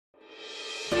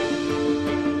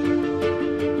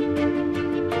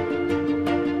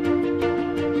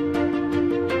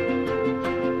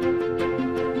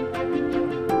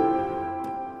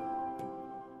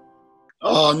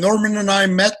Norman and I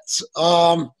met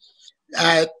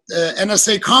at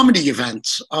NSA comedy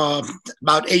event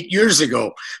about 8 years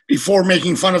ago. Before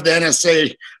making fun of the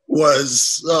NSA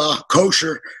was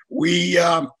kosher, we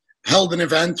held an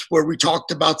event where we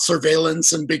talked about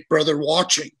surveillance and Big Brother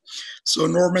watching. So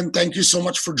Norman, thank you so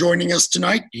much for joining us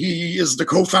tonight. He is the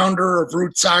co-founder of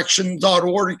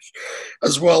rootsaction.org,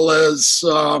 as well as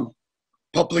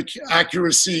Public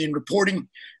Accuracy in Reporting.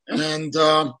 And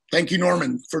thank you,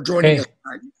 Norman, for joining us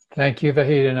tonight. Thank you,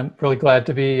 Vahid, and I'm really glad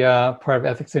to be part of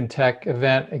Ethics in Tech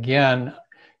event again.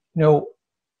 You know,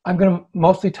 I'm going to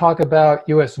mostly talk about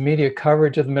U.S. media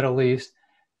coverage of the Middle East.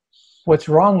 What's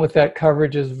wrong with that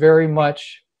coverage is very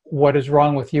much what is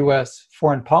wrong with U.S.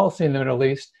 foreign policy in the Middle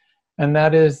East, and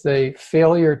that is the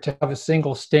failure to have a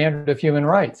single standard of human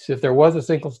rights. If there was a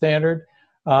single standard,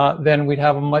 then we'd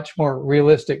have a much more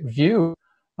realistic view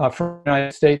from the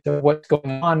United States of what's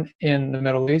going on in the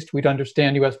Middle East. We'd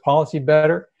understand U.S. policy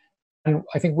better. And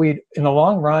I think in the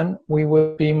long run, we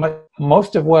would be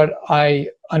most of what I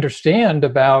understand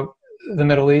about the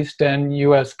Middle East and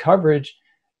U.S. coverage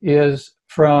is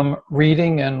from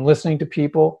reading and listening to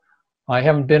people. I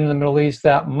haven't been in the Middle East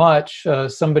that much.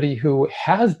 Somebody who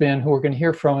has been, who we're going to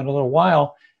hear from in a little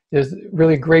while, is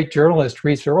really great journalist,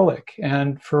 Reese Erlich.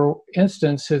 And for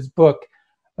instance, his book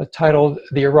titled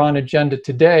The Iran Agenda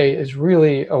Today is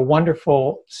really a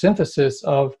wonderful synthesis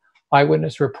of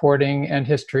eyewitness reporting and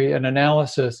history and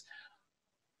analysis.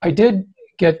 I did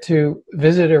get to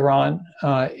visit Iran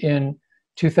in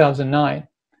 2009,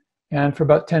 and for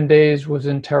about 10 days was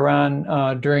in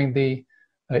Tehran during the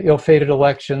ill-fated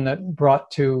election that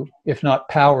brought to, if not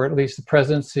power, at least the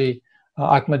presidency,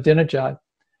 Ahmadinejad.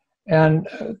 And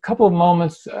a couple of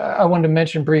moments I wanted to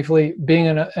mention briefly, being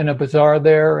in a bazaar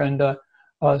there, and a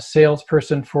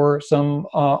salesperson for some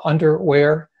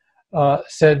underwear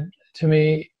said to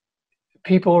me,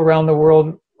 people around the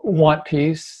world want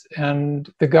peace,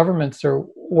 and the governments are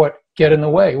what get in the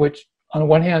way, which on the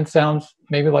one hand sounds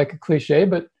maybe like a cliche,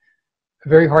 but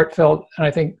very heartfelt, and I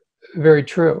think very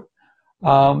true.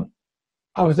 I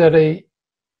was at a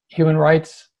human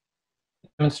rights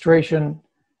demonstration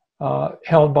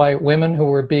held by women who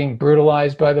were being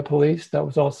brutalized by the police. That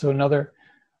was also another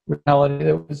reality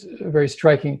that was very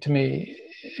striking to me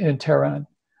in Tehran.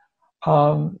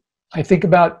 I think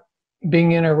about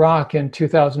being in Iraq in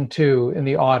 2002 in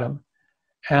the autumn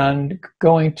and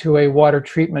going to a water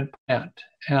treatment plant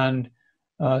and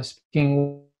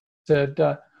speaking, said,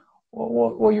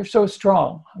 well, you're so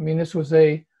strong. I mean, this was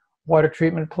a water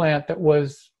treatment plant that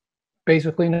was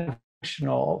basically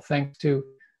non-functional thanks to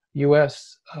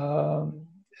U.S.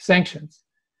 sanctions.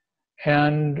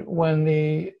 And when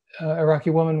the Iraqi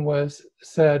woman was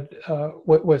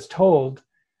told,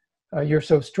 you're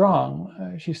so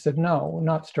strong, she said, no, we're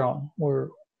not strong. We're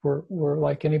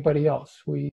like anybody else.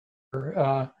 We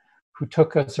were, who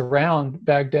took us around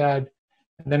Baghdad,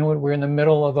 and then when we're in the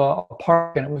middle of a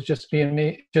park, and it was just me and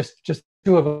me, just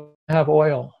two of us have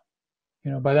oil.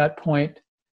 You know, by that point, it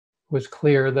was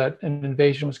clear that an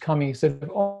invasion was coming. He said,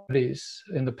 all of these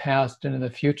in the past and in the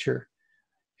future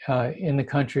in the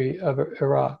country of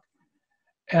Iraq.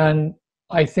 And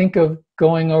I think of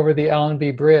going over the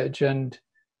Allenby Bridge, and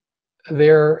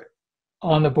there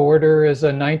on the border is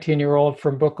a 19-year-old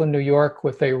from Brooklyn, New York,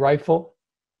 with a rifle,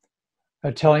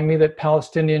 telling me that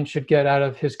Palestinians should get out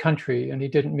of his country, and he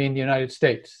didn't mean the United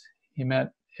States. He meant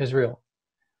Israel.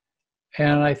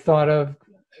 And I thought of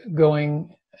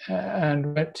going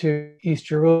and went to East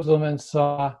Jerusalem and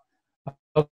saw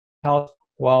a house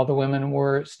while the women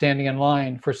were standing in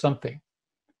line for something.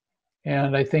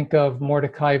 And I think of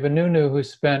Mordecai Vanunu, who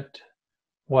spent,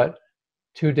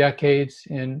 2 decades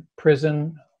in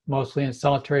prison, mostly in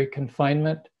solitary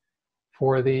confinement,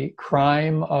 for the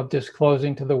crime of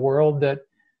disclosing to the world that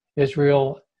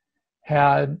Israel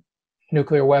had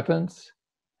nuclear weapons.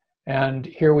 And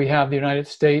here we have the United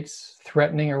States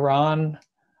threatening Iran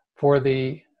for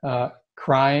the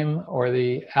crime or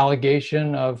the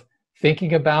allegation of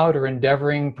thinking about or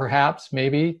endeavoring perhaps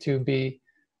maybe to be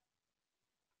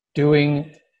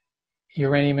doing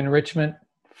uranium enrichment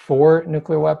for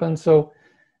nuclear weapons. So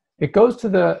it goes to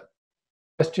the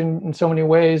question in so many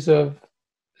ways of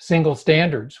single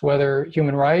standards, whether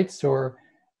human rights or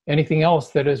anything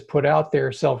else that is put out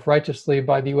there self-righteously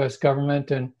by the US government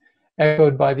and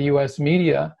echoed by the US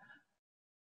media,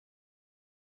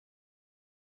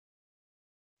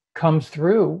 comes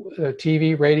through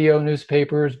TV, radio,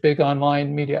 newspapers, big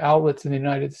online media outlets in the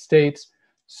United States.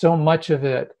 So much of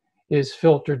it is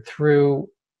filtered through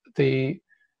the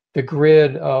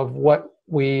grid of what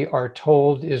we are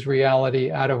told is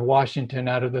reality out of Washington,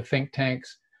 out of the think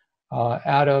tanks,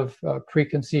 out of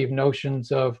preconceived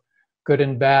notions of good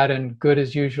and bad, and good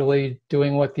is usually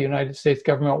doing what the United States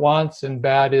government wants, and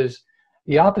bad is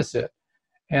the opposite.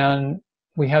 And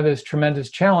we have this tremendous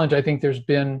challenge. I think there's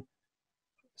been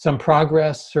some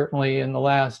progress, certainly in the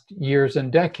last years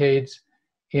and decades,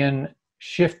 in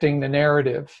shifting the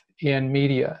narrative in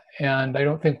media. And I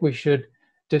don't think we should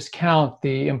discount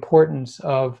the importance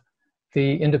of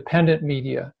the independent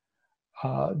media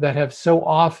that have so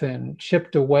often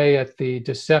chipped away at the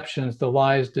deceptions, the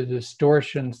lies, the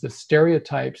distortions, the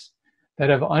stereotypes that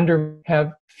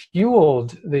have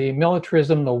fueled the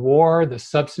militarism, the war, the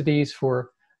subsidies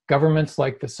for governments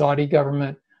like the Saudi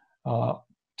government,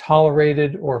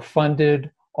 tolerated or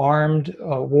funded armed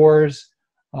wars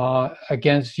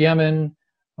against Yemen,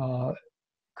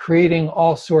 creating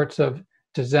all sorts of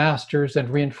disasters and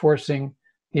reinforcing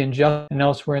the injustice and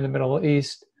elsewhere in the Middle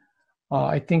East.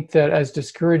 I think that as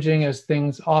discouraging as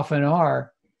things often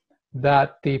are,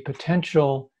 that the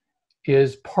potential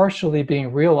is partially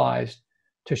being realized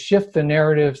to shift the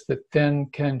narratives that then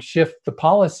can shift the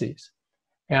policies.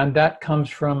 And that comes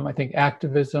from, I think,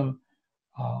 activism,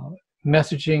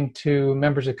 messaging to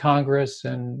members of Congress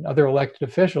and other elected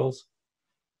officials,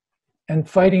 and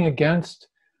fighting against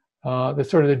the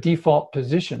sort of the default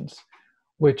positions,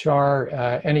 which are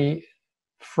any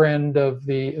friend of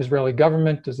the Israeli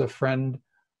government is a friend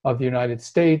of the United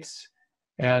States,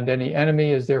 and any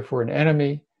enemy is therefore an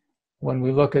enemy. When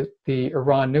we look at the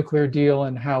Iran nuclear deal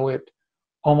and how it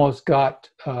almost got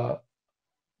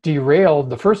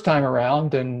derailed the first time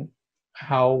around, and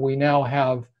how we now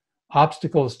have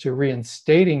obstacles to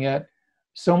reinstating it,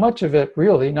 so much of it,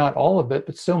 really not all of it,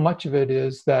 but so much of it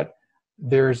is that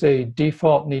there's a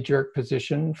default knee-jerk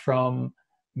position from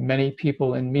many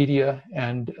people in media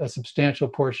and a substantial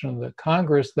portion of the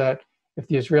Congress that if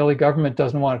the Israeli government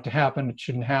doesn't want it to happen, it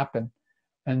shouldn't happen.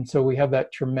 And so we have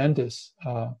that tremendous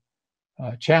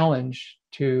challenge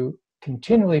to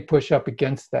continually push up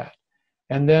against that.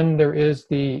 And then there is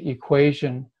the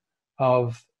equation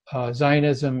of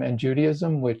Zionism and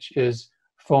Judaism, which is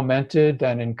fomented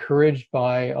and encouraged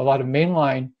by a lot of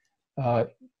mainline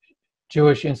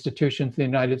Jewish institutions in the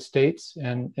United States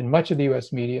and in much of the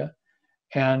US media,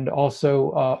 and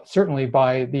also certainly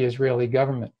by the Israeli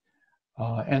government.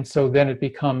 And so then it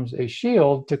becomes a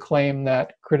shield to claim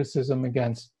that criticism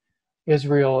against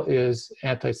Israel is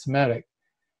anti-Semitic.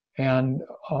 And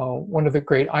one of the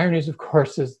great ironies, of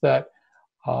course, is that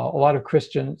a lot of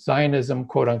Christian Zionism,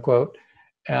 quote unquote,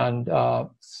 and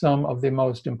some of the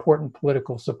most important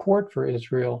political support for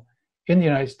Israel in the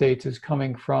United States is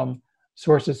coming from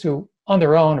sources who, on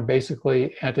their own, are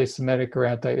basically anti-Semitic or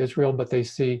anti-Israel, but they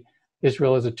see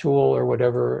Israel as a tool or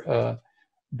whatever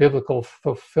biblical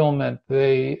fulfillment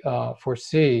they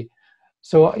foresee.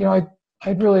 So, you know,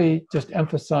 I'd really just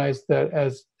emphasize that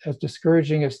as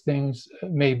discouraging as things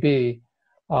may be,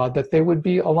 that they would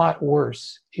be a lot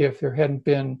worse if there hadn't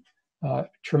been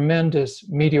tremendous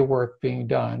media work being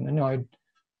done. And, you know, I'd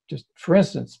just, for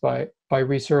instance, by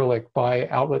Reese Erlich, by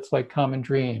outlets like Common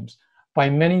Dreams, by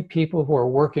many people who are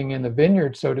working in the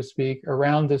vineyard, so to speak,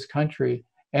 around this country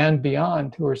and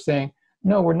beyond, who are saying,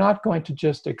 no, we're not going to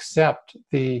just accept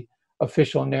the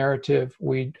official narrative.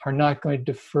 We are not going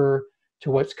to defer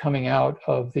to what's coming out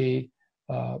of the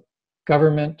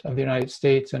government of the United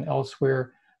States and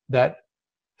elsewhere that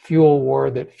fuel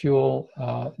war, that fuel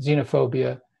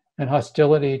xenophobia and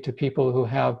hostility to people who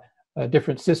have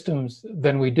different systems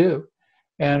than we do.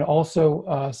 And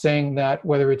also saying that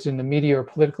whether it's in the media or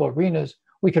political arenas,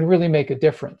 we can really make a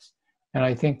difference. And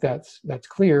I think that's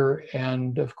clear.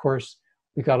 And of course,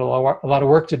 we've got a lot of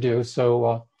work to do.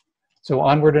 So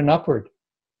onward and upward.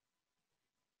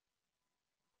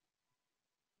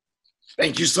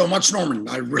 Thank you so much, Norman.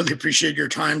 I really appreciate your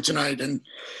time tonight. And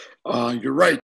you're right.